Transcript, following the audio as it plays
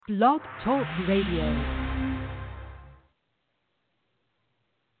Blog Talk Radio.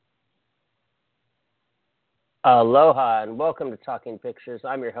 Aloha and welcome to Talking Pictures.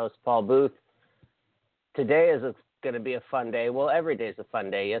 I'm your host, Paul Booth. Today is going to be a fun day. Well, every day is a fun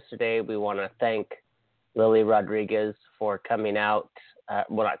day. Yesterday, we want to thank Lily Rodriguez for coming out,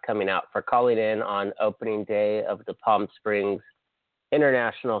 for calling in on opening day of the Palm Springs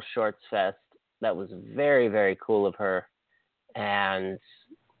International Shorts Fest. That was very, very cool of her. And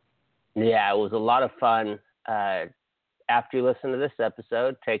yeah, it was a lot of fun. After you listen to this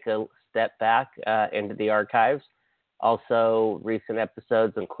episode, take a step back into the archives. Also, recent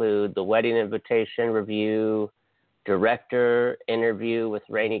episodes include the wedding invitation review, director interview with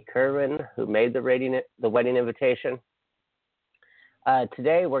Rainey Kerwin, who made the wedding invitation.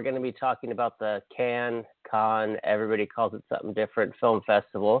 Today, we're going to be talking about the Cannes, everybody calls it something different, film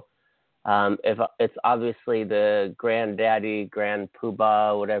festival. If it's obviously the granddaddy, grand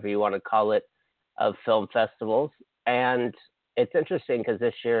poobah, whatever you want to call it, of film festivals. And it's interesting because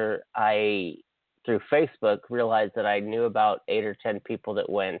this year I, through Facebook, realized that I knew about 8 or 10 people that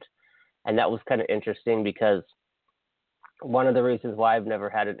went. And that was kind of interesting because one of the reasons why I've never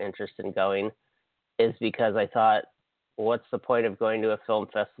had an interest in going is because I thought, what's the point of going to a film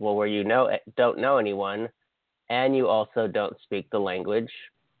festival where you don't know anyone and you also don't speak the language?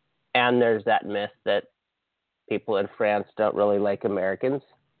 And there's that myth that people in France don't really like Americans.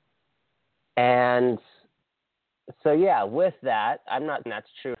 And so, yeah, with that, I'm not, and that's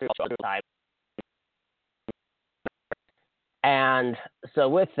true all the time. And so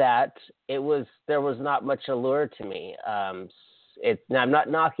with that, there was not much allure to me. Now I'm not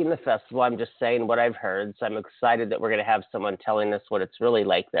knocking the festival. I'm just saying what I've heard. So I'm excited that we're going to have someone telling us what it's really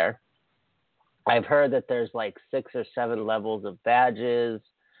like there. I've heard that there's like 6 or 7 levels of badges.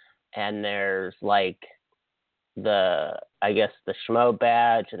 And there's like the schmo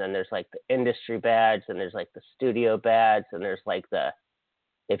badge, and then there's like the industry badge, and there's like the studio badge, and there's like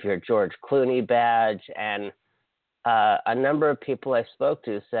if you're George Clooney badge. And a number of people I spoke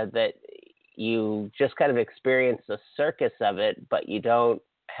to said that you just kind of experience the circus of it, but you don't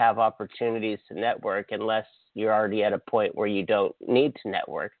have opportunities to network unless you're already at a point where you don't need to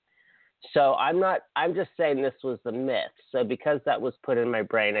network. So I'm just saying this was the myth. So because that was put in my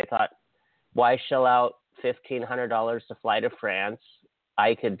brain, I thought, why shell out $1,500 to fly to France?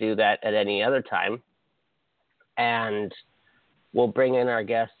 I could do that at any other time. And we'll bring in our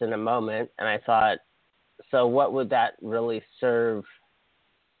guest in a moment. And I thought, so what would that really serve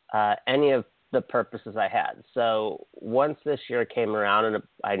any of the purposes I had? So once this year came around and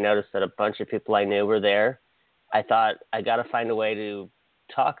I noticed that a bunch of people I knew were there, I thought I got to find a way to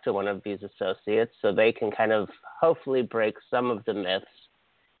talk to one of these associates so they can kind of hopefully break some of the myths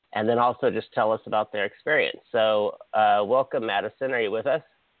and then also just tell us about their experience. So welcome, Madison. Are you with us?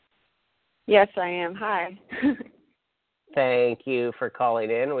 Yes, I am. Hi. Thank you for calling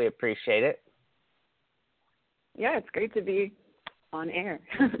in. We appreciate it. Yeah, it's great to be on air.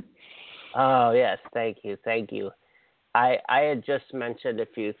 Oh, yes. Thank you. Thank you. I had just mentioned a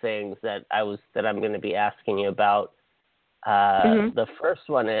few things that I'm going to be asking you about. The first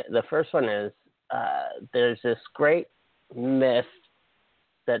one is there's this great myth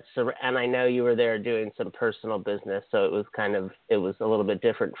and I know you were there doing some personal business, so it was a little bit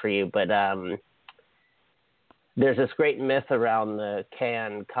different for you, but there's this great myth around the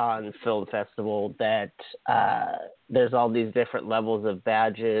Cannes Film Festival that there's all these different levels of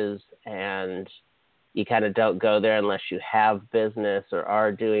badges, and you kind of don't go there unless you have business or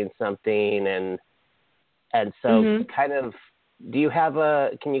are doing something, and so kind of,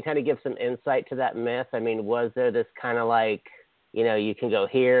 can you kind of give some insight to that myth? I mean, was there this kind of like, you can go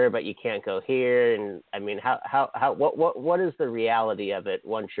here, but you can't go here? And I mean, what is the reality of it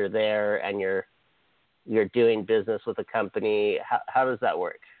once you're there and you're doing business with a company? How does that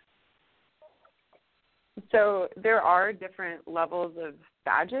work? So there are different levels of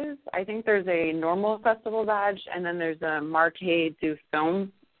badges. I think there's a normal festival badge, and then there's a Marquee du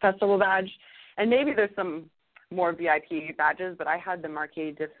Film Festival badge. And maybe there's some more VIP badges, but I had the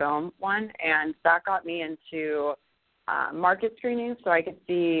Marquee du Film one, and that got me into market screenings, so I could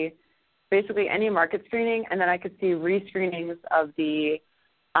see basically any market screening, and then I could see rescreenings of the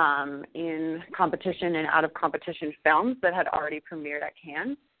in competition and out of competition films that had already premiered at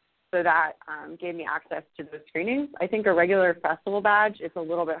Cannes. So that gave me access to those screenings. I think a regular festival badge is a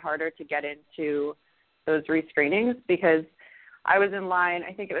little bit harder to get into those rescreenings because I was in line,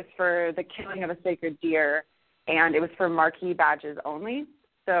 I think it was for The Killing of a Sacred Deer, and it was for marquee badges only.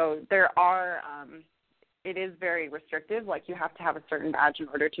 So there are it is very restrictive. Like, you have to have a certain badge in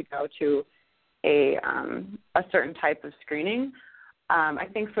order to go to a certain type of screening. I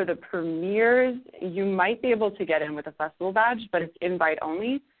think for the premieres, you might be able to get in with a festival badge, but it's invite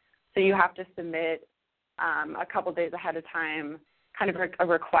only. So you have to submit a couple days ahead of time kind of a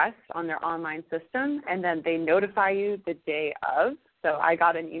request on their online system, and then they notify you the day of. So I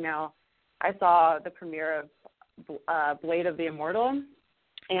got an email. I saw the premiere of Blade of the Immortal,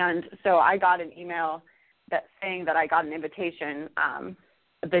 and so I got an email saying that I got an invitation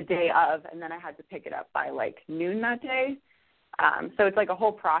the day of, and then I had to pick it up by like noon that day. So it's like a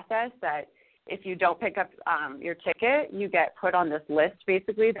whole process that if you don't pick up your ticket, you get put on this list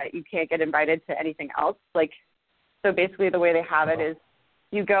basically that you can't get invited to anything else. Like, so basically the way they have it is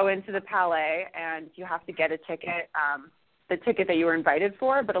you go into the Palais and you have to get a ticket, the ticket that you were invited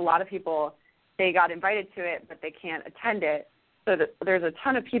for, but a lot of people, they got invited to it, but they can't attend it. So there's a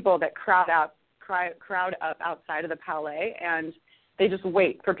ton of people that crowd up outside of the Palais, and they just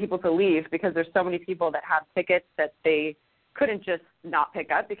wait for people to leave because there's so many people that have tickets that they couldn't just not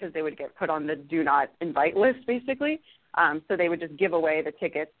pick up because they would get put on the do not invite list basically. So they would just give away the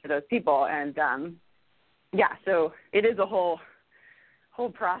tickets to those people. And so it is a whole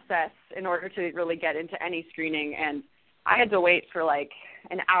process in order to really get into any screening. And I had to wait for like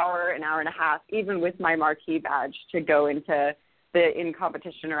an hour and a half, even with my marquee badge, to go into the in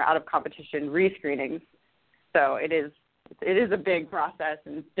competition or out of competition rescreenings. So it is a big process,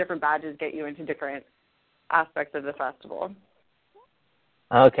 and different badges get you into different aspects of the festival.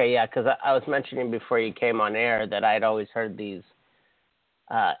 Okay, yeah, because I was mentioning before you came on air that I'd always heard these,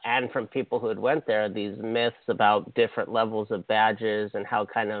 and from people who had went there, these myths about different levels of badges and how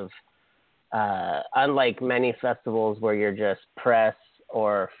kind of, unlike many festivals where you're just press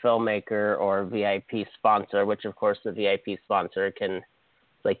or filmmaker or VIP sponsor, which of course the VIP sponsor can,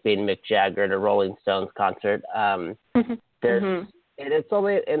 like being Mick Jagger at a Rolling Stones concert. And it's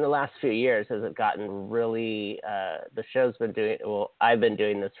only in the last few years has it gotten really, the show's been doing, well, I've been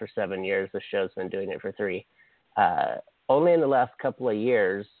doing this for 7 years. The show's been doing it for 3. Only in the last couple of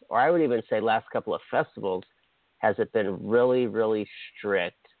years, or I would even say last couple of festivals, has it been really, really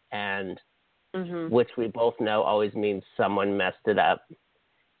strict, and which we both know always means someone messed it up.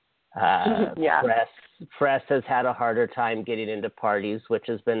 Press has had a harder time getting into parties, which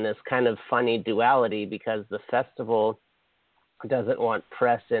has been this kind of funny duality because the festival doesn't want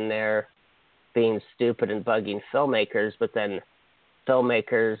press in there being stupid and bugging filmmakers, but then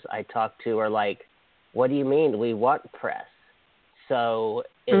filmmakers I talk to are like, what do you mean? We want press. So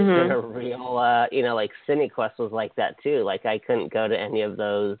it's been a real, like CineQuest was like that too. Like I couldn't go to any of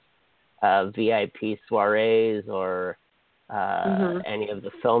those VIP soirees or any of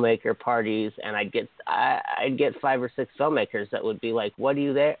the filmmaker parties, and I'd get 5 or 6 filmmakers that would be like, "What are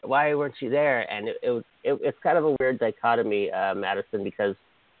you there? Why weren't you there?" And it's kind of a weird dichotomy, Madison, because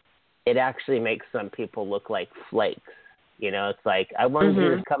it actually makes some people look like flakes. You know, it's like I wanted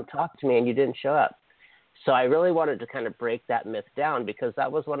you to come talk to me, and you didn't show up. So I really wanted to kind of break that myth down because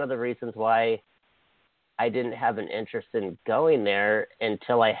that was one of the reasons why I didn't have an interest in going there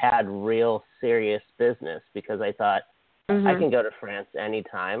until I had real serious business, because I thought, I can go to France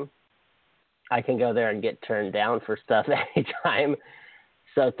anytime. I can go there and get turned down for stuff anytime.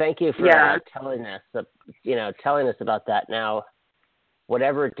 So thank you for telling us about that. Now,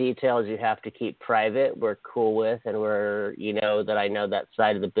 whatever details you have to keep private, we're cool with, and that I know that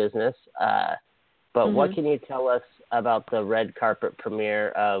side of the business. But what can you tell us about the red carpet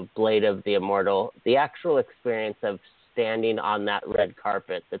premiere of Blade of the Immortal, the actual experience of standing on that red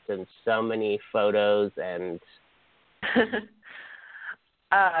carpet that's in so many photos and...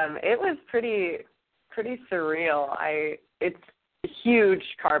 It was pretty surreal. It's a huge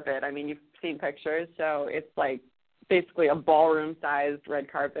carpet. I mean, you've seen pictures, so it's like basically a ballroom-sized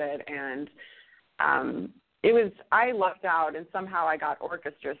red carpet, and I lucked out, and somehow I got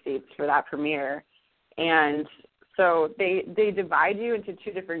orchestra seats for that premiere. And so they divide you into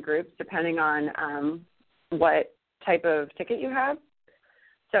 2 different groups depending on what type of ticket you have.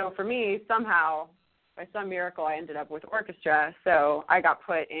 So for me, somehow, by some miracle, I ended up with orchestra, so I got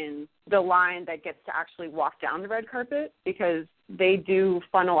put in the line that gets to actually walk down the red carpet, because they do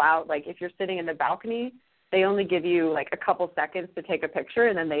funnel out. Like, if you're sitting in the balcony, they only give you, like, a couple seconds to take a picture,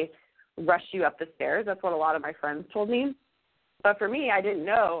 and then they rush you up the stairs. That's what a lot of my friends told me. But for me, I didn't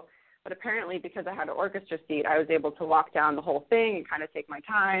know, but apparently because I had an orchestra seat, I was able to walk down the whole thing and kind of take my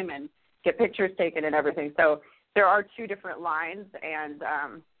time and get pictures taken and everything. So there are 2 different lines, and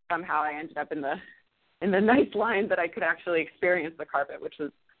somehow I ended up in the nice line that I could actually experience the carpet, which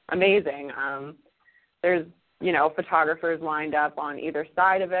was amazing. There's, photographers lined up on either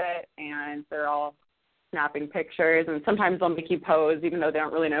side of it, and they're all snapping pictures. And sometimes they'll make you pose, even though they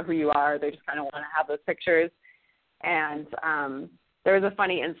don't really know who you are. They just kind of want to have those pictures. And there was a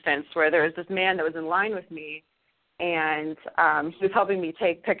funny instance where there was this man that was in line with me, and he was helping me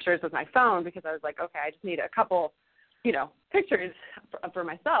take pictures with my phone because I was like, okay, I just need a couple, pictures for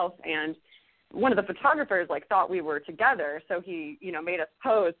myself. And one of the photographers thought we were together, so he made us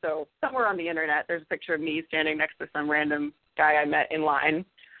pose. So somewhere on the internet there's a picture of me standing next to some random guy I met in line.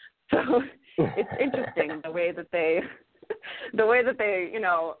 So it's interesting the way that they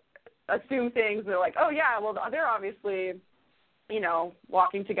assume things. They're like, oh yeah, well they're obviously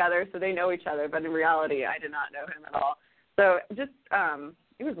walking together, so they know each other, but in reality I did not know him at all. So just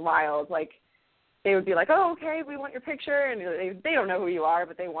it was wild. They would be like, oh, okay, we want your picture, and they don't know who you are,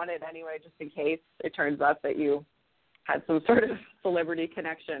 but they want it anyway, just in case it turns up that you had some sort of celebrity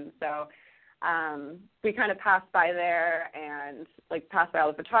connection. So we kind of passed by there and passed by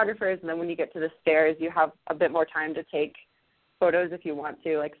all the photographers, and then when you get to the stairs, you have a bit more time to take photos if you want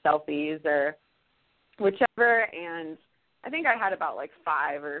to, selfies or whichever. And I think I had about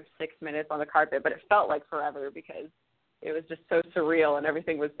 5 or 6 minutes on the carpet, but it felt like forever because it was just so surreal and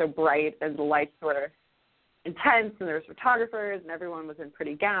everything was so bright and the lights were intense and there was photographers and everyone was in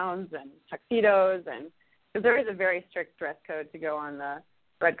pretty gowns and tuxedos, and because there is a very strict dress code to go on the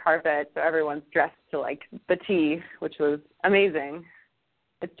red carpet, so everyone's dressed to the T, which was amazing.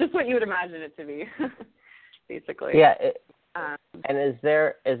 It's just what you would imagine it to be, basically. Yeah. And is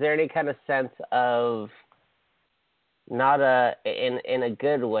there any kind of sense of, not in a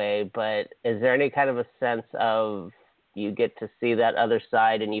good way, but is there any kind of a sense of you get to see that other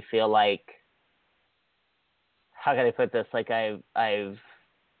side and you feel like, how can I put this?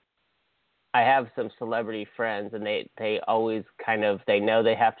 I have some celebrity friends, and they always they know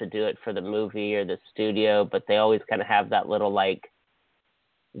they have to do it for the movie or the studio, but they always kind of have that little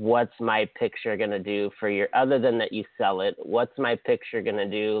what's my picture going to do for your, other than that you sell it, what's my picture going to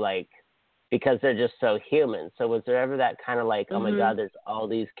do, because they're just so human. So was there ever that kind of oh my God, there's all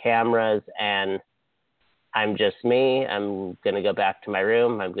these cameras and I'm just me. I'm going to go back to my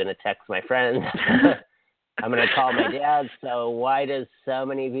room. I'm going to text my friends. I'm going to call my dad. So why does so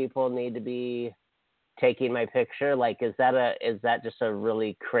many people need to be taking my picture? Is that just a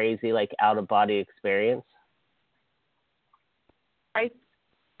really crazy, out of body experience? I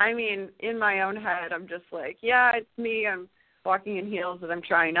mean, in my own head, I'm just yeah, it's me. I'm walking in heels and I'm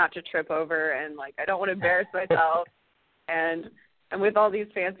trying not to trip over, and I don't want to embarrass myself. And with all these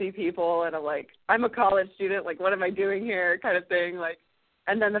fancy people, and I'm a college student, what am I doing here, kind of thing.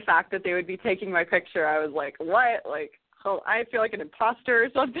 And then the fact that they would be taking my picture, I was like, what? Oh, I feel like an imposter or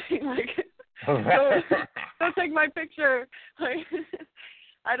something. Don't take my picture.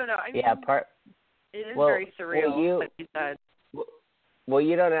 I don't know. I mean, it is very surreal, like you said. Well,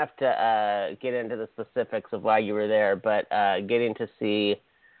 you don't have to get into the specifics of why you were there, but getting to see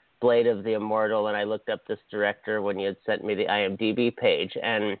Blade of the Immortal, and I looked up this director when you had sent me the IMDb page,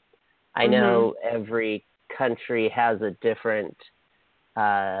 and I know every country has a different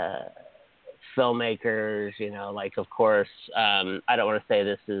filmmakers, of course, I don't want to say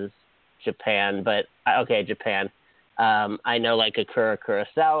this is Japan, but okay, Japan. I know Akira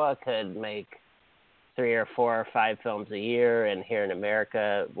Kurosawa could make 3 or 4 or 5 films a year, and here in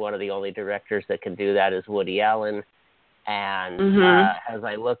America, one of the only directors that can do that is Woody Allen. And as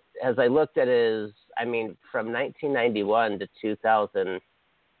I looked at his, from 1991 to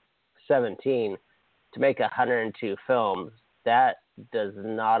 2017, to make 102 films, that does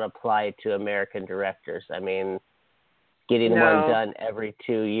not apply to American directors. Getting one done every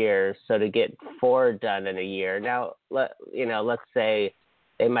 2 years, so to get 4 done in a year. Now, let's say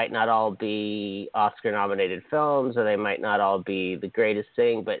they might not all be Oscar-nominated films, or they might not all be the greatest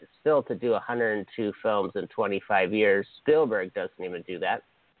thing, but still to do 102 films in 25 years, Spielberg doesn't even do that.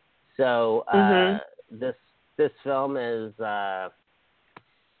 So this film is,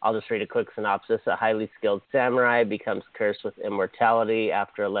 I'll just read a quick synopsis. A highly skilled samurai becomes cursed with immortality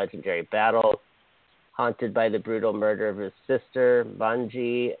after a legendary battle. Haunted by the brutal murder of his sister,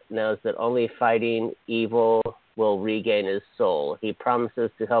 Banji knows that only fighting evil will regain his soul. He promises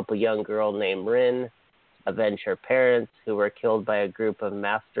to help a young girl named Rin avenge her parents, who were killed by a group of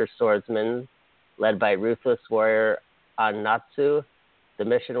master swordsmen led by ruthless warrior Annatsu. The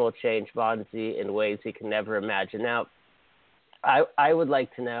mission will change Banji in ways he can never imagine. Now, I would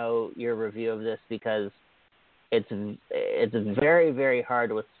like to know your review of this, because it's very, very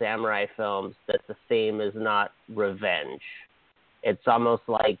hard with samurai films that the theme is not revenge. It's almost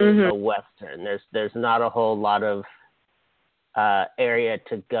like a Western. There's not a whole lot of area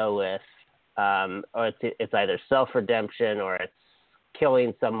to go with, or it's either self-redemption, or it's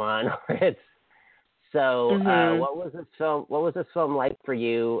killing someone, or it's so. What was this film like for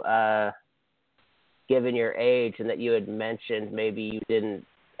you? given your age and that you had mentioned maybe you didn't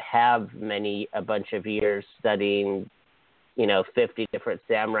have a bunch of years studying, 50 different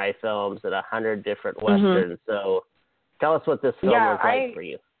samurai films and 100 different westerns. So tell us what this film was like for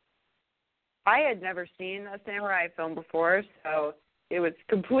you. I had never seen a samurai film before, so it was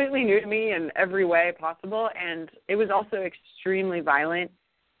completely new to me in every way possible, and it was also extremely violent.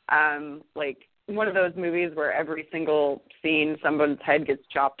 Like one of those movies where every single scene someone's head gets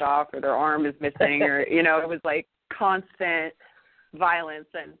chopped off or their arm is missing or, it was like constant violence.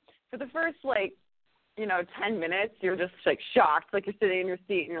 And for the first 10 minutes, you're just like shocked, like you're sitting in your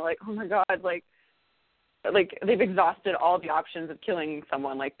seat and you're like, oh my God, like they've exhausted all the options of killing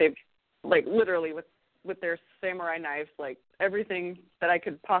someone. Like they've literally with their samurai knives, like everything that I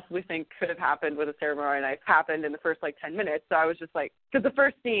could possibly think could have happened with a samurai knife happened in the first 10 minutes. So I was just like, because the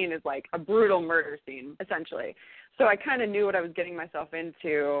first scene is like a brutal murder scene essentially. So I kind of knew what I was getting myself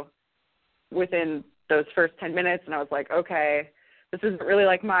into within those first 10 minutes. And I was like, okay, this isn't really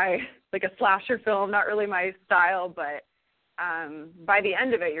like a slasher film, not really my style, but by the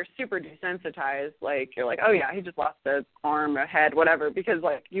end of it, you're super desensitized. Like, you're like, oh yeah, he just lost an arm, a head, whatever, because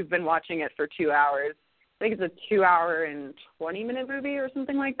you've been watching it for 2 hours. I think it's a 2-hour and 20-minute movie or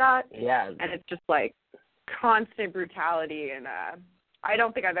something like that. Yeah. And it's just like constant brutality. And I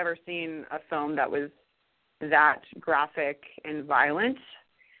don't think I've ever seen a film that was that graphic and violent.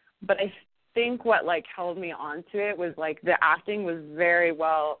 But I think what held me onto it was the acting was very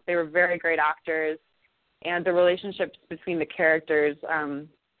well. They were very great actors. And the relationships between the characters,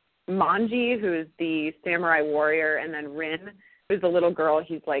 Manji, who is the samurai warrior, and then Rin, who's the little girl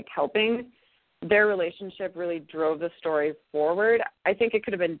he's helping, their relationship really drove the story forward. I think it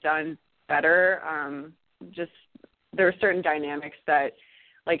could have been done better. Just there are certain dynamics that,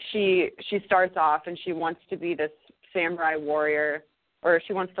 she starts off and she wants to be this samurai warrior, or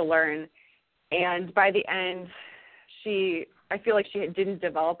she wants to learn, and by the end, I feel like she didn't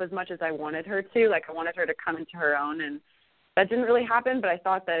develop as much as I wanted her to. I wanted her to come into her own, and that didn't really happen, but I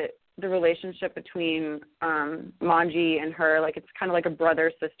thought that the relationship between Manji and her, it's kind of like a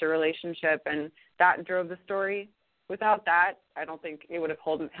brother-sister relationship, and that drove the story. Without that, I don't think it would have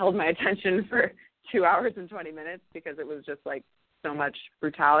held my attention for 2 hours and 20 minutes because it was just, so much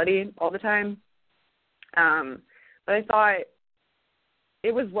brutality all the time. But I thought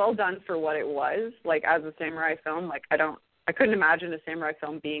it was well done for what it was, as a samurai film. I couldn't imagine a samurai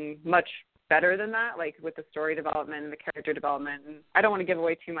film being much better than that, with the story development and the character development. And I don't want to give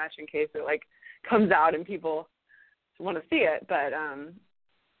away too much in case it comes out and people want to see it. But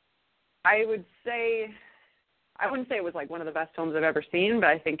I wouldn't say it was one of the best films I've ever seen, but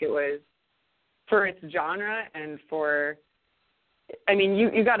I think it was for its genre and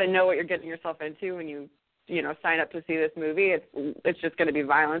you got to know what you're getting yourself into when you sign up to see this movie. It's just going to be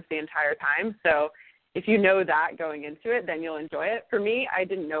violence the entire time. So if you know that going into it, then you'll enjoy it. For me, I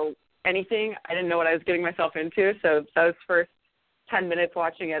didn't know anything. I didn't know what I was getting myself into. So those first 10 minutes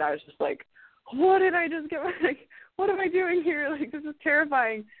watching it, I was just like, what did I just get? What am I doing here? This is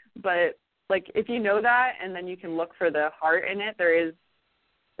terrifying. But if you know that, and then you can look for the heart in it,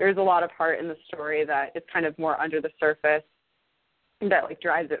 there's a lot of heart in the story that is kind of more under the surface that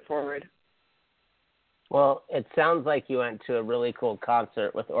drives it forward. Well, it sounds like you went to a really cool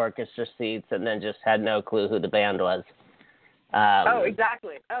concert with orchestra seats and then just had no clue who the band was. Oh,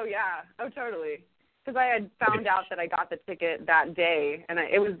 exactly. Oh, yeah. Oh, totally. Because I had found out that I got the ticket that day, and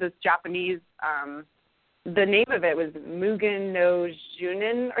it was this Japanese, the name of it was Mugen no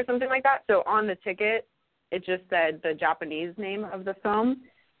Junin or something like that. So on the ticket, it just said the Japanese name of the film.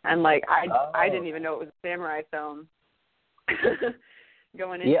 And, I didn't even know it was a samurai film.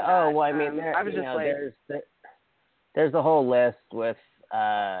 Going into I mean, I was just there's a whole list with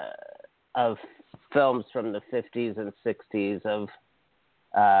of films from the 50s and 60s of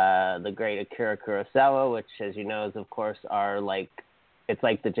the great Akira Kurosawa, which, as you know, is of course it's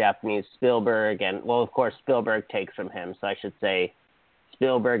like the Japanese Spielberg, and well, of course, Spielberg takes from him, so I should say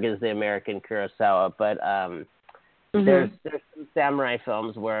Spielberg is the American Kurosawa, but there's some samurai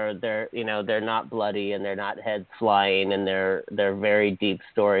films where they're not bloody and they're not heads flying, and they're very deep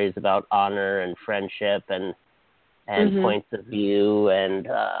stories about honor and friendship and points of view, and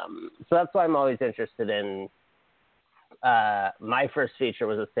so that's why I'm always interested in. My first feature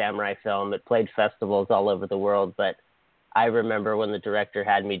was a samurai film. It played festivals all over the world, but I remember when the director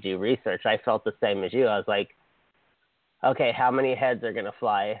had me do research, I felt the same as you. I was like, okay, how many heads are gonna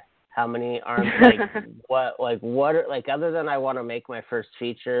fly? How many arms? What are, other than I want to make my first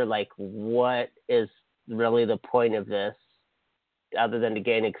feature, what is really the point of this other than to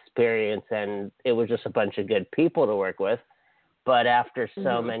gain experience? And it was just a bunch of good people to work with. But after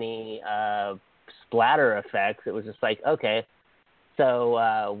so many splatter effects. It was just like, okay.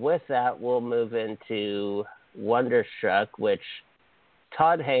 So with that, we'll move into Wonderstruck, which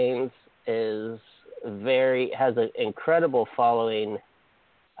Todd Haynes has an incredible following.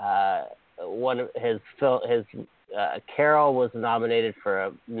 One of his Carol was nominated for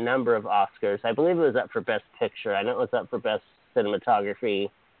a number of Oscars. I believe it was up for Best Picture. I know it was up for Best Cinematography.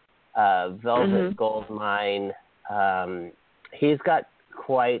 Velvet Goldmine. He's got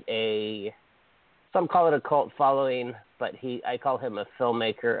quite some call it a cult following, but I call him a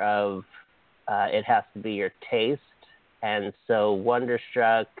filmmaker of it has to be your taste. And so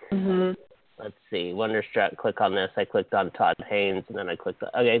Wonderstruck, let's see, Wonderstruck, click on this. I clicked on Todd Haynes, and then I clicked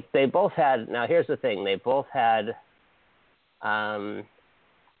okay, they both had, now here's the thing, they both had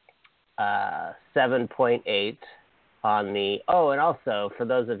 7.8 on the, and also, for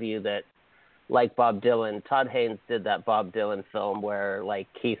those of you that like Bob Dylan, Todd Haynes did that Bob Dylan film where, like,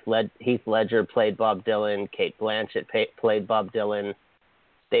 Heath Ledger played Bob Dylan, Cate Blanchett played Bob Dylan.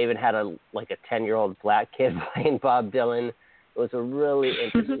 They even had a 10-year-old black kid playing Bob Dylan. It was a really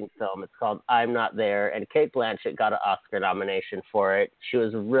interesting film. It's called I'm Not There, and Cate Blanchett got an Oscar nomination for it. She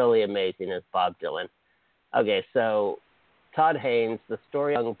was really amazing as Bob Dylan. Okay, so Todd Haynes, the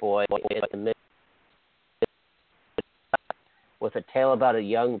story of a young boy in the mid with a tale about a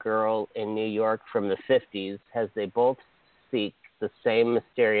young girl in New York from the 50s as they both seek the same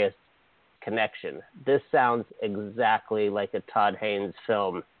mysterious connection. This sounds exactly like a Todd Haynes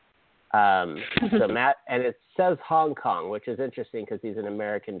film. So Matt, and it says Hong Kong, which is interesting because he's an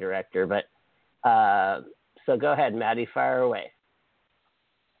American director. But so go ahead, Maddie, fire away.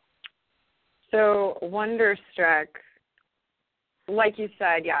 So Wonderstruck, like you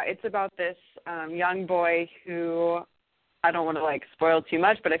said, yeah, it's about this young boy who, I don't want to spoil too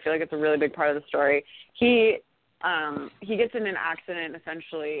much, but I feel like it's a really big part of the story. He gets in an accident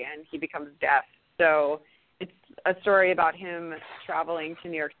essentially, and he becomes deaf. So it's a story about him traveling to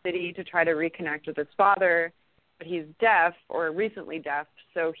New York City to try to reconnect with his father, but he's deaf or recently deaf,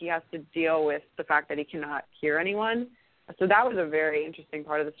 so he has to deal with the fact that he cannot hear anyone. So that was a very interesting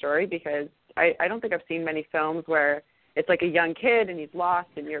part of the story because I don't think I've seen many films where it's like a young kid and he's lost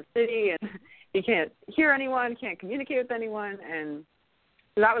in New York City and he can't hear anyone, can't communicate with anyone, and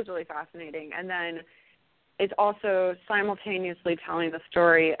so that was really fascinating. And then it's also simultaneously telling the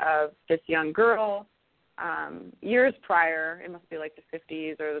story of this young girl years prior, it must be like the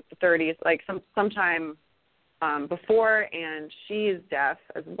 50s or the 30s, sometime before, and she's deaf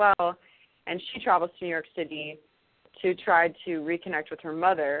as well, and she travels to New York City to try to reconnect with her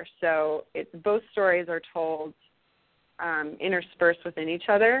mother. So both stories are told interspersed within each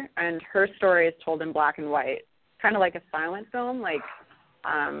other, and her story is told in black and white, kind of like a silent film.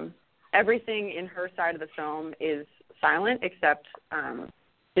 Everything in her side of the film is silent except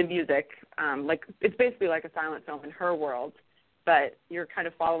the music. It's basically like a silent film in her world, but you're kind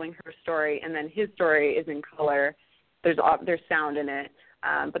of following her story, and then his story is in color. There's sound in it,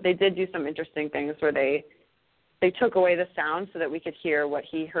 but they did do some interesting things where they took away the sound so that we could hear what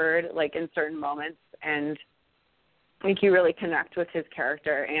he heard, in certain moments, and make you really connect with his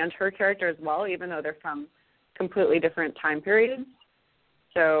character and her character as well, even though they're from completely different time periods.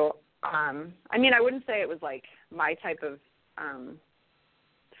 So, I wouldn't say it was my type of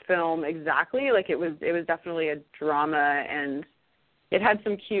film exactly. It was definitely a drama, and it had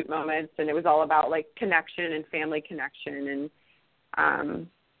some cute moments, and it was all about connection and family connection and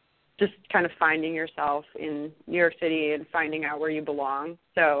just kind of finding yourself in New York City and finding out where you belong.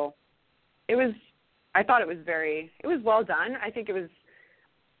 So I thought it was well done. I think it was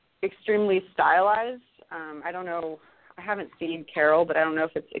extremely stylized. I don't know, I haven't seen Carol, but I don't know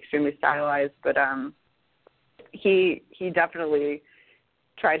if it's extremely stylized, but he definitely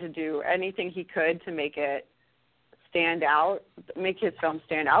tried to do anything he could to make it stand out, make his film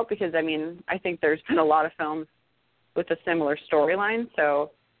stand out, because I think there's been a lot of films with a similar storyline,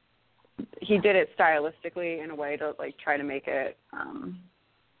 so he did it stylistically in a way to try to make it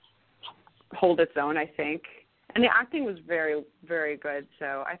hold its own, I think. And the acting was very, very good,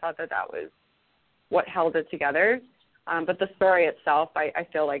 so I thought that was what held it together. But the story itself, I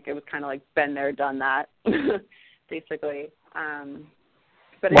feel like it was kind of been there, done that, basically.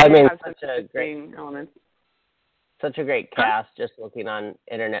 But it did have some interesting elements. Such a great cast, just looking on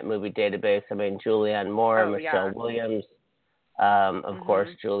Internet Movie Database. Julianne Moore, Michelle Williams. Of course,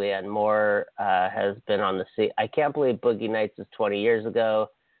 Julianne Moore has been on the scene. I can't believe Boogie Nights is 20 years ago.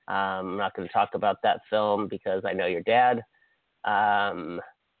 I'm not going to talk about that film because I know your dad. And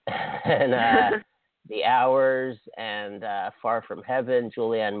The Hours and Far From Heaven.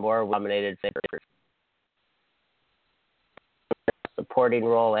 Julianne Moore was nominated for supporting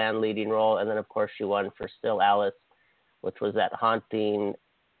role and leading role. And then, of course, she won for Still Alice, which was that haunting,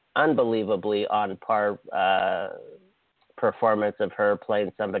 unbelievably on par performance of her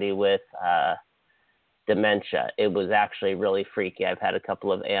playing somebody with dementia. It was actually really freaky. I've had a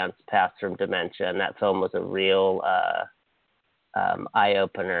couple of aunts pass from dementia, and that film was a real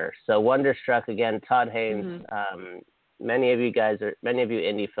eye-opener. So Wonderstruck, again, Todd Haynes. Many of you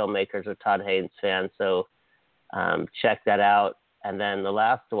indie filmmakers are Todd Haynes fans, so check that out. And then the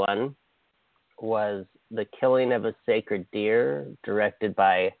last one was The Killing of a Sacred Deer, directed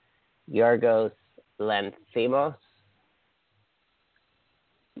by Yorgos Lanthimos.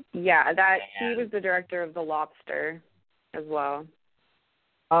 Yeah, he was the director of The Lobster as well.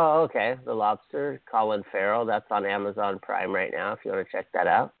 Oh, okay. The Lobster, Colin Farrell. That's on Amazon Prime right now if you want to check that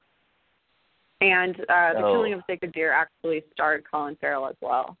out. And The Killing of a Sacred Deer actually starred Colin Farrell as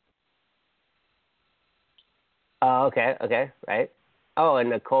well. Oh, okay, right. Oh, and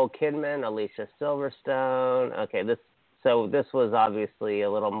Nicole Kidman, Alicia Silverstone. Okay, this was obviously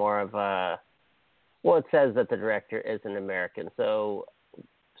a little more of a, well, it says that the director is an American. So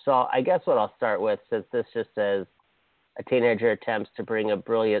I guess what I'll start with, since this just says a teenager attempts to bring a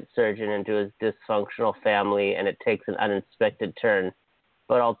brilliant surgeon into his dysfunctional family and it takes an unexpected turn.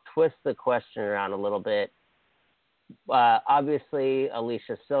 But I'll twist the question around a little bit. Obviously,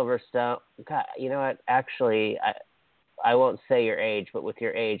 Alicia Silverstone. God, you know what? Actually, I won't say your age, but with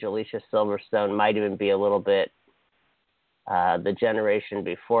your age, Alicia Silverstone might even be a little bit the generation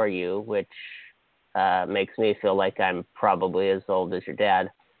before you, which makes me feel like I'm probably as old as your dad.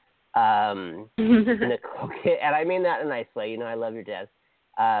 Nicole, and I mean that in a nice way. You know, I love your dad.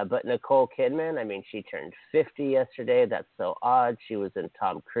 But Nicole Kidman, I mean, she turned 50 yesterday. That's so odd. She was in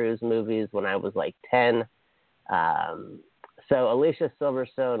Tom Cruise movies when I was like 10. So Alicia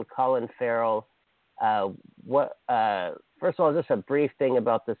Silverstone, Colin Farrell. First of all, just a brief thing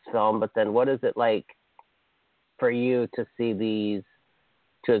about this film, but then what is it like for you to see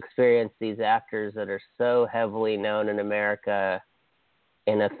to experience these actors that are so heavily known in America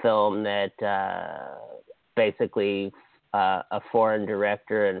in a film that basically a foreign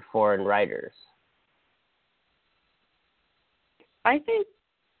director and foreign writers? I think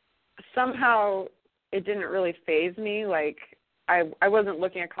somehow it didn't really faze me. Like, I wasn't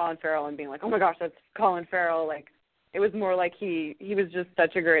looking at Colin Farrell and being like, oh my gosh, that's Colin Farrell. Like, it was more like he was just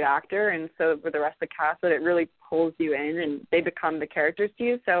such a great actor, and so with the rest of the cast, that it really pulls you in and they become the characters to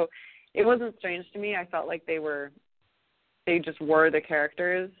you. So it wasn't strange to me. I felt like they just were the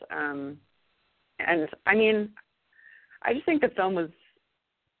characters. And I mean, I just think the film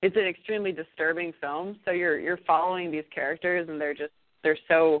it's an extremely disturbing film. So you're following these characters, and they're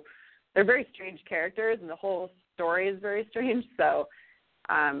very strange characters, and the whole story is very strange. So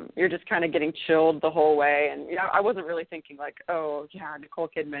you're just kind of getting chilled the whole way. And I wasn't really thinking like, oh yeah, Nicole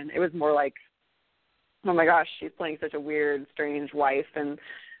Kidman. It was more like, oh my gosh, she's playing such a weird, strange wife, and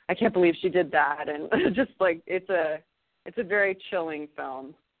I can't believe she did that. And just like it's a very chilling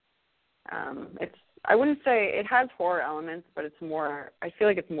film. I wouldn't say it has horror elements, but I feel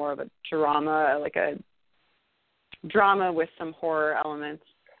like it's more of a drama, like a drama with some horror elements,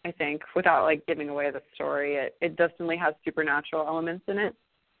 I think, without like giving away the story. It definitely has supernatural elements in it.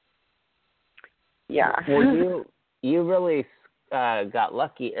 Yeah. Well, you really got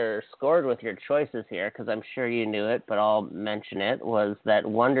lucky or scored with your choices here, because I'm sure you knew it, but I'll mention it, was that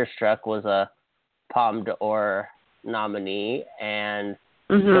Wonderstruck was a Palme d'Or nominee, and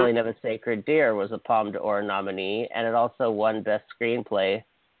Killing of a Sacred Deer was a Palme d'Or nominee, and it also won Best Screenplay,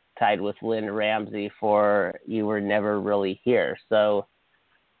 tied with Lynn Ramsey for You Were Never Really Here. So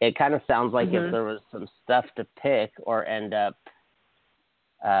it kind of sounds like if there was some stuff to pick or end up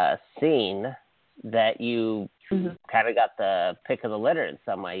seeing, that you kind of got the pick of the litter in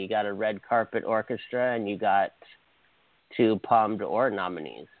some way. You got a red carpet orchestra, and you got 2 Palme d'Or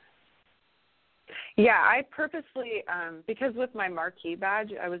nominees. Yeah, I purposely, because with my marquee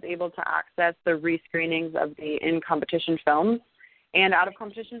badge, I was able to access the rescreenings of the in-competition films and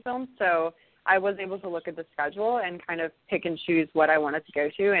out-of-competition films. So I was able to look at the schedule and kind of pick and choose what I wanted to go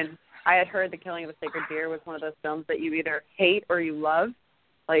to. And I had heard The Killing of a Sacred Deer was one of those films that you either hate or you love.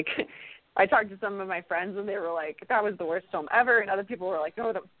 Like, I talked to some of my friends, and they were like, that was the worst film ever. And other people were like,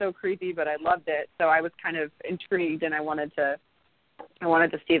 oh, that was so creepy, but I loved it. So I was kind of intrigued, and I wanted to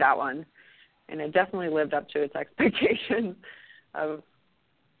see that one. And it definitely lived up to its expectations of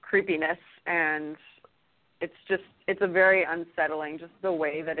creepiness. And it's a very unsettling, just the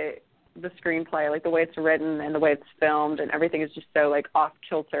way that the screenplay, like the way it's written and the way it's filmed, and everything is just so like off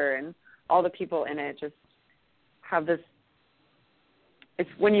kilter, and all the people in it just have this it's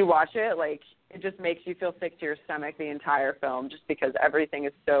when you watch it, like, it just makes you feel sick to your stomach the entire film, just because everything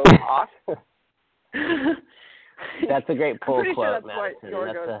is so off. That's a great pull I'm quote, pretty sure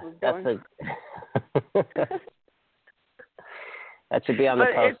that's Madison. what Yorgos was going. That should be on the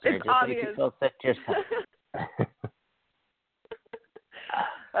poster. It's just obvious. make you feel sick to your stomach.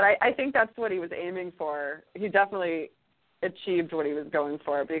 But I think that's what he was aiming for. He definitely achieved what he was going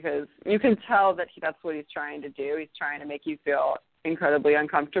for, because you can tell that that's what he's trying to do. He's trying to make you feel incredibly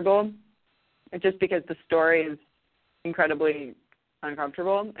uncomfortable. It's just because the story is incredibly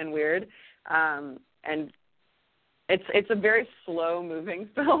uncomfortable and weird. And it's a very slow-moving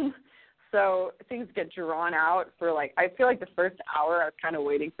film. So things get drawn out for, like, I feel like the first hour I was kind of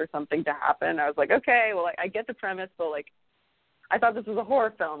waiting for something to happen. I was like, okay, well, I get the premise, but, like, I thought this was a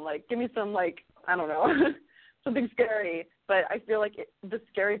horror film. Like, give me some, like, I don't know, something scary. But I feel like the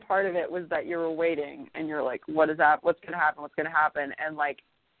scary part of it was that you were waiting, and you're like, what is that? What's going to happen? What's going to happen? And, like,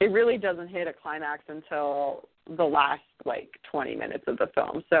 it really doesn't hit a climax until the last, like, 20 minutes of the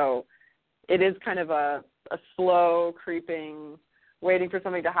film. So it is kind of a slow, creeping, waiting for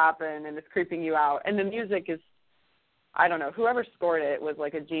something to happen, and it's creeping you out. And the music is, I don't know, whoever scored it was,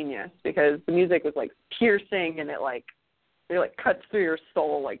 like, a genius, because the music was, like, piercing, and it, like, cuts through your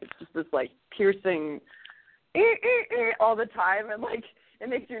soul. Like, it's just this, like, piercing all the time, and, like, it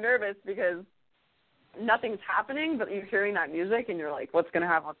makes you nervous because nothing's happening, but you're hearing that music, and you're like, what's going to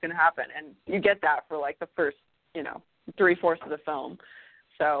happen, what's going to happen? And you get that for, like, the first, 3/4 of the film.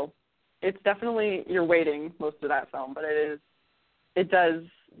 So it's definitely, you're waiting most of that film, but it does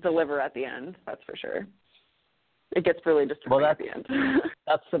deliver at the end, that's for sure. It gets really disturbing at the end.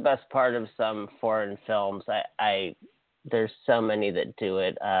 That's the best part of some foreign films. There's so many that do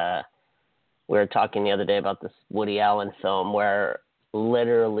it. We were talking the other day about this Woody Allen film where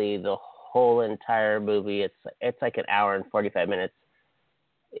literally the whole entire movie, it's like an hour and 45 minutes.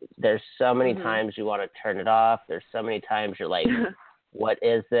 There's so many times you want to turn it off. There's so many times you're like, what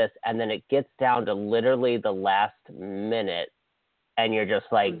is this? And then it gets down to literally the last minute, and you're just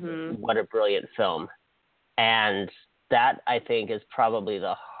like, what a brilliant film. And that, I think, is probably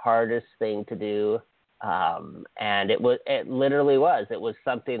the hardest thing to do. And it literally was. It was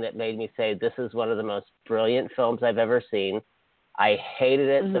something that made me say, this is one of the most brilliant films I've ever seen. I hated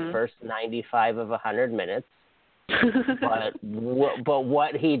it the first 95 of 100 minutes. but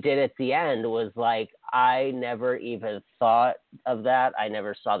what he did at the end was like, I never even thought of that. I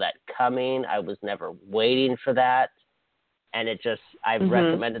never saw that coming. I was never waiting for that. And it just, I've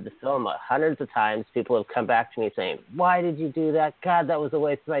recommended the film hundreds of times. People have come back to me saying, why did you do that? God, that was a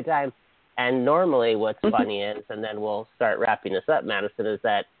waste of my time. And normally what's funny is, and then we'll start wrapping this up, Madison, is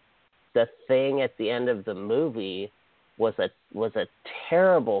that the thing at the end of the movie was a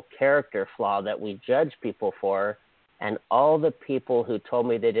terrible character flaw that we judge people for, and all the people who told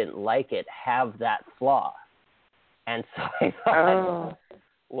me they didn't like it have that flaw. And so I thought,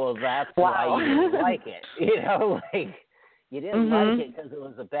 well, that's why you didn't like it. Like, you didn't like it because it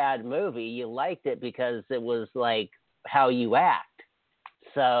was a bad movie. You liked it because it was like how you act.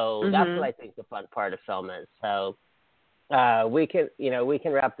 So that's what I think the fun part of film is. So we can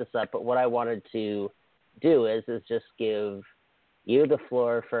wrap this up, but what I wanted to do is just give you the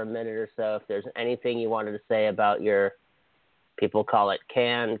floor for a minute or so. If there's anything you wanted to say about your, people call it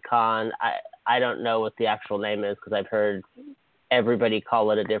con. I don't know what the actual name is because I've heard everybody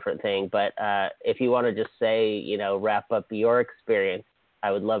call it a different thing. But if you want to just say, wrap up your experience,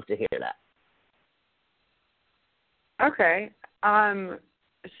 I would love to hear that. Okay.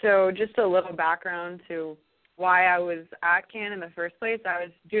 So just a little background to why I was at Cannes in the first place. I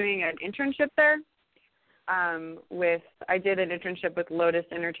was doing an internship there. I did an internship with Lotus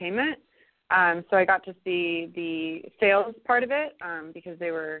Entertainment. So I got to see the sales part of it because they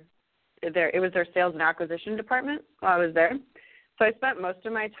were there. It was their sales and acquisition department while I was there. So I spent most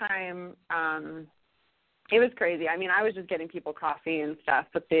of my time. It was crazy. I mean, I was just getting people coffee and stuff,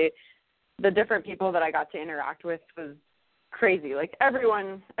 but the different people that I got to interact with was crazy. Like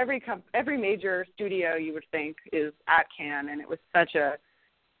everyone, every major studio you would think is at Cannes, and it was such a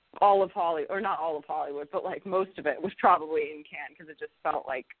all of Hollywood, or not all of Hollywood, but like most of it was probably in Cannes because it just felt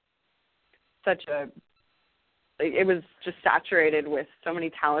like it was just saturated with so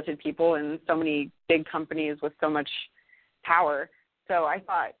many talented people and so many big companies with so much power. So I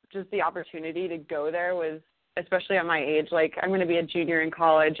thought just the opportunity to go there was, especially at my age, like I'm going to be a junior in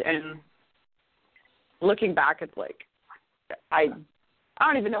college, and looking back, it's like, I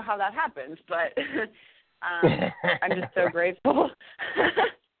don't even know how that happened, but I'm just so grateful.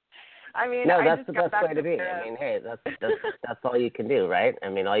 I mean, no, that's the best way to be. I mean, hey, that's all you can do, right? I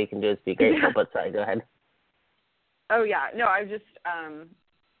mean, all you can do is be grateful. But sorry, go ahead. Oh yeah, no, I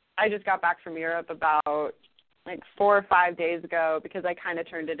just got back from Europe about like 4 or 5 days ago because I kind of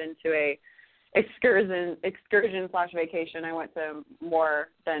turned it into a excursion/vacation. I went to more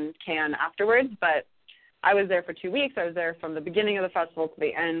than Cannes afterwards, but I was there for 2 weeks. I was there from the beginning of the festival to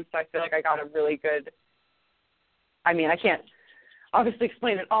the end, so I feel like I got a really good, I mean, I can't obviously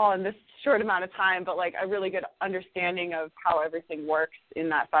explain it all in this short amount of time, but like a really good understanding of how everything works in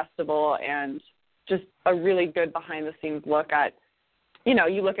that festival and just a really good behind the scenes look at, you know,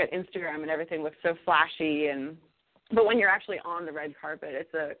 you look at Instagram and everything looks so flashy, but when you're actually on the red carpet,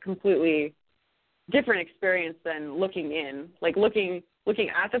 it's a completely different experience than looking in. Like looking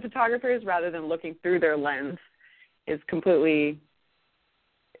at the photographers rather than looking through their lens is completely,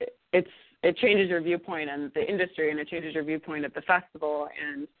 it changes your viewpoint on the industry, and it changes your viewpoint at the festival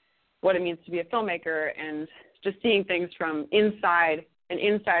and what it means to be a filmmaker, and just seeing things from inside an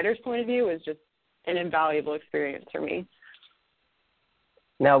insider's point of view is just an invaluable experience for me.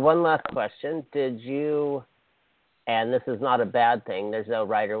 Now, one last question. Did you, and this is not a bad thing, there's no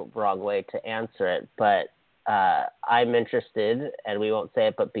right or wrong way to answer it, but I'm interested, and we won't say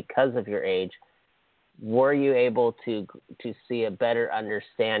it, but because of your age, were you able to see a better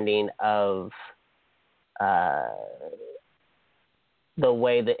understanding of the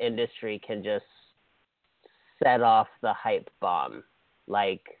way the industry can just set off the hype bomb?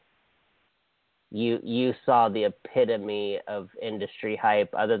 Like, you saw the epitome of industry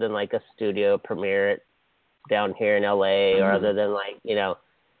hype, other than like a studio premiere down here in LA, or other than like, you know,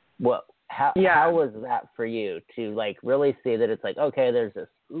 how was that for you to like really see that it's like, okay, there's this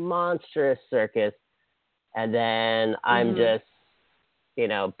monstrous circus, and then I'm just, you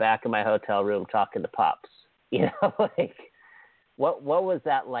know, back in my hotel room talking to Pops, you know, like what was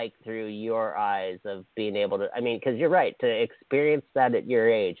that like through your eyes of being able to, I mean, because you're right, to experience that at your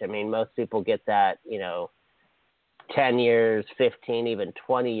age, I mean, most people get that, you know, 10 years, 15, even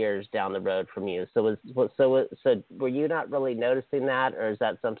 20 years down the road from you. So were you not really noticing that, or is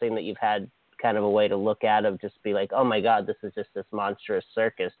that something that you've had kind of a way to look at of just be like, oh my God, this is just this monstrous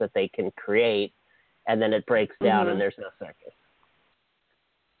circus that they can create, and then it breaks down and there's no circus?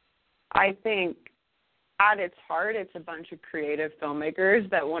 I think at its heart, it's a bunch of creative filmmakers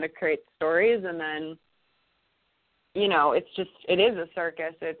that want to create stories, and then, you know, it is a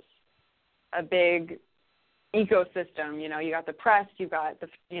circus. It's a big ecosystem. You know, you got the press, you got the,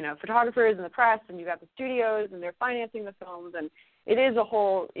 you know, photographers and the press, and you got the studios, and they're financing the films, and it is a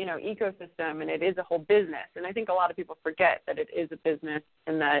whole, you know, ecosystem, and it is a whole business. And I think a lot of people forget that it is a business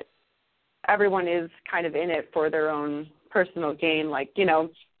and that everyone is kind of in it for their own personal gain. Like, you know,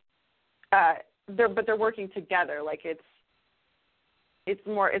 they're working together. Like it's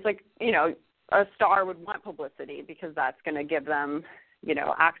like, you know, a star would want publicity because that's going to give them, you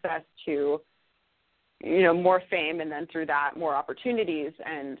know, access to, you know, more fame, and then through that more opportunities.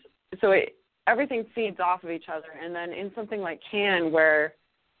 And so everything feeds off of each other. And then in something like Cannes, where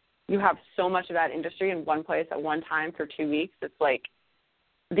you have so much of that industry in one place at one time for 2 weeks, it's like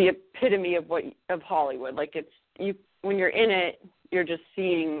the epitome of Hollywood. Like when you're in it, you're just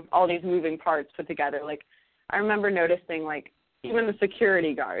seeing all these moving parts put together. Like I remember noticing, like, even the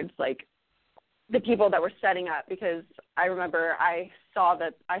security guards, like the people that were setting up, because I remember I saw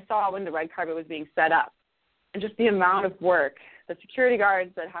when the red carpet was being set up, and just the amount of work, the security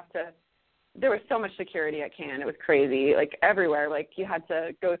guards that there was so much security at Cannes. It was crazy, like everywhere. Like you had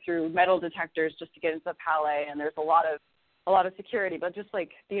to go through metal detectors just to get into the Palais, and there's a lot of security, but just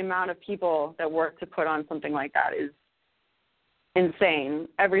like the amount of people that work to put on something like that is insane.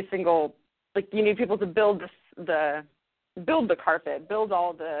 Every single, like, you need people to build the carpet, build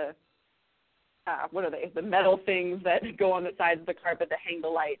all the what are they, the metal things that go on the sides of the carpet that hang the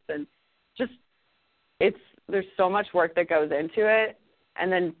lights, and just there's so much work that goes into it. And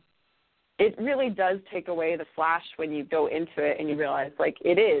then it really does take away the flash when you go into it and you realize, like,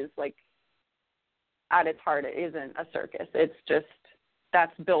 it is, like, at its heart, it isn't a circus. It's just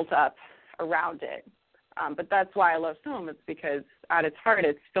that's built up around it. But that's why I love film. It's because at its heart,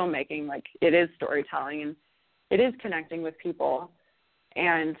 it's filmmaking. Like, it is storytelling, and it is connecting with people.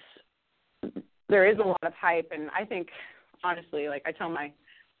 And there is a lot of hype. And I think, honestly, like, I tell my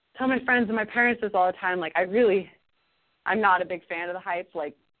friends and my parents this all the time, like, I'm not a big fan of the hype.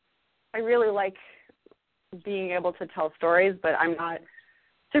 Like, I really like being able to tell stories, but I'm not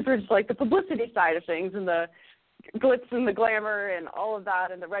super just like the publicity side of things and the glitz and the glamour and all of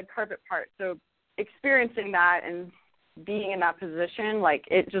that and the red carpet part. So experiencing that and being in that position, like,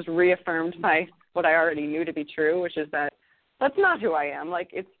 it just reaffirmed what I already knew to be true, which is that that's not who I am. Like,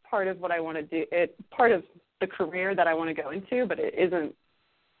 it's part of what I want to do. It's part of the career that I want to go into, but it isn't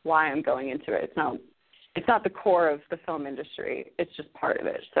why I'm going into it. It's not, it's not the core of the film industry. It's just part of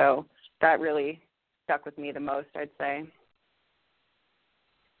it. So that really stuck with me the most, I'd say.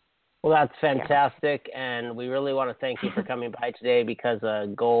 Well, that's fantastic, and we really want to thank you for coming by today, because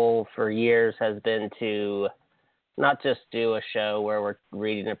a goal for years has been to not just do a show where we're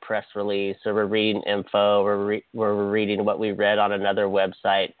reading a press release or we're reading info or we're reading what we read on another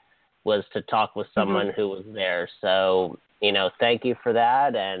website, was to talk with someone who was there. So, thank you for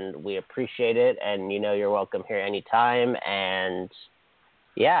that, and we appreciate it, and you're welcome here anytime, and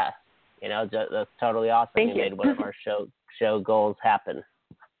yeah, that's totally awesome. Thank you. Made one of our show goals happen.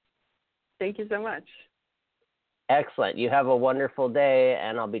 Thank you so much. Excellent. You have a wonderful day,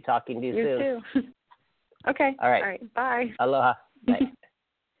 and I'll be talking to you soon. You too. Okay. All right. All right. Bye. Aloha. Bye.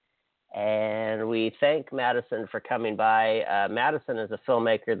 And we thank Madison for coming by. Madison is a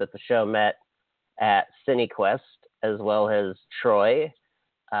filmmaker that the show met at CineQuest, as well as Troy,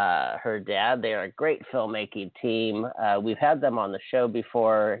 her dad. They are a great filmmaking team. We've had them on the show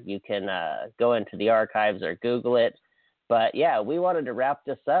before. You can go into the archives or Google it. But yeah, we wanted to wrap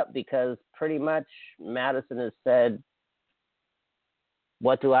this up because pretty much Madison has said,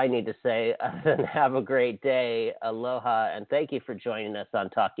 what do I need to say other than have a great day, aloha, and thank you for joining us on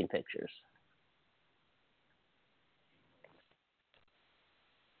Talking Pictures.